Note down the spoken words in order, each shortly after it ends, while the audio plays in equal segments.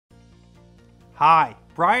Hi,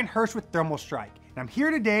 Brian Hirsch with ThermalStrike, and I'm here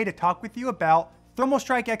today to talk with you about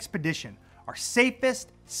ThermalStrike Expedition, our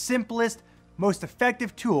safest, simplest, most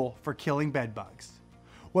effective tool for killing bedbugs.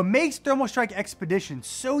 What makes ThermalStrike Expedition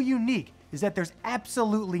so unique is that there's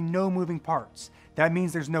absolutely no moving parts. That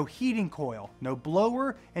means there's no heating coil, no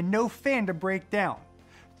blower, and no fan to break down.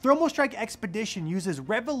 ThermalStrike Expedition uses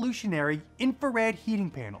revolutionary infrared heating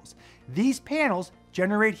panels. These panels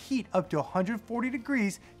generate heat up to 140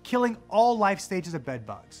 degrees, killing all life stages of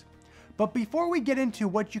bedbugs. But before we get into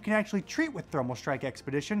what you can actually treat with ThermalStrike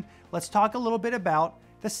Expedition, let's talk a little bit about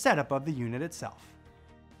the setup of the unit itself.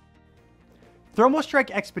 ThermalStrike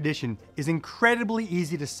Expedition is incredibly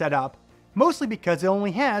easy to set up, mostly because it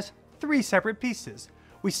only has 3 separate pieces.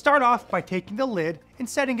 We start off by taking the lid and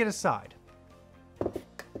setting it aside.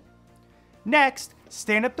 Next,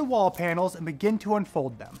 stand up the wall panels and begin to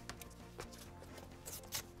unfold them.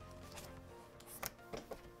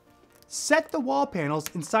 Set the wall panels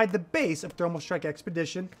inside the base of ThermalStrike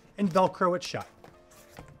Expedition and Velcro it shut.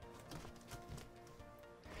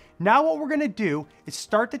 Now what we're going to do is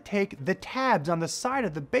start to take the tabs on the side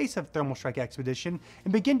of the base of ThermalStrike Expedition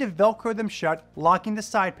and begin to Velcro them shut, locking the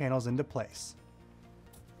side panels into place.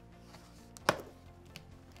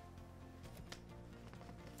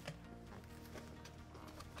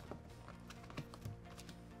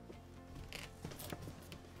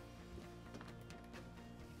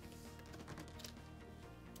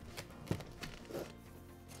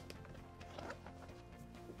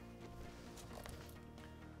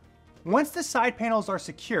 Once the side panels are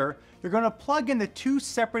secure, you're going to plug in the 2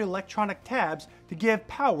 separate electronic tabs to give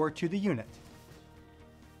power to the unit.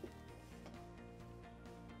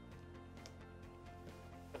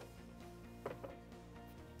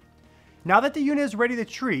 Now that the unit is ready to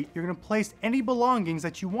treat, you're going to place any belongings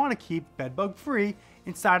that you want to keep bedbug free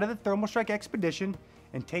inside of the ThermalStrike Expedition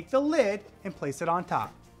and take the lid and place it on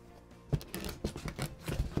top.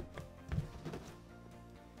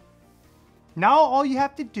 Now all you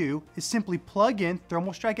have to do is simply plug in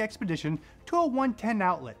ThermalStrike Expedition to a 110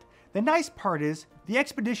 outlet. The nice part is the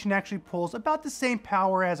Expedition actually pulls about the same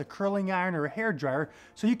power as a curling iron or a hairdryer,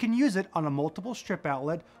 so you can use it on a multiple strip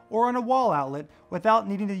outlet or on a wall outlet without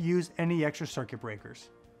needing to use any extra circuit breakers.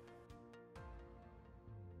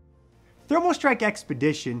 ThermalStrike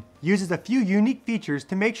Expedition uses a few unique features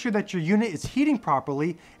to make sure that your unit is heating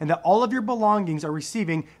properly and that all of your belongings are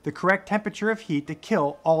receiving the correct temperature of heat to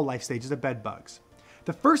kill all life stages of bedbugs.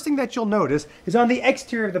 The first thing that you'll notice is on the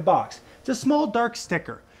exterior of the box. It's a small dark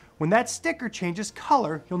sticker. When that sticker changes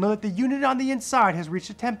color, you'll know that the unit on the inside has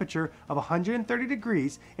reached a temperature of 130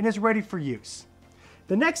 degrees and is ready for use.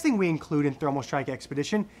 The next thing we include in ThermalStrike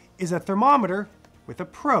Expedition is a thermometer with a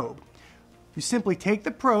probe. You simply take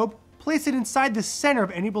the probe, place it inside the center of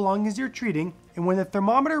any belongings you're treating, and when the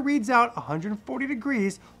thermometer reads out 140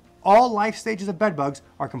 degrees, all life stages of bedbugs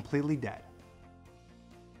are completely dead.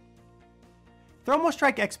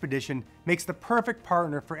 ThermalStrike Expedition makes the perfect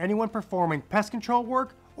partner for anyone performing pest control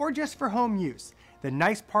work or just for home use. The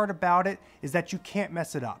nice part about it is that you can't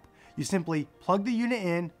mess it up. You simply plug the unit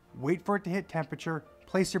in, wait for it to hit temperature,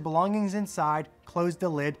 place your belongings inside, close the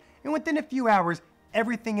lid, and within a few hours,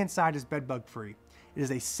 everything inside is bedbug free. It is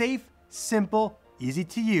a safe, simple, easy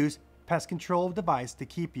to use pest control device to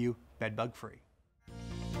keep you bedbug free.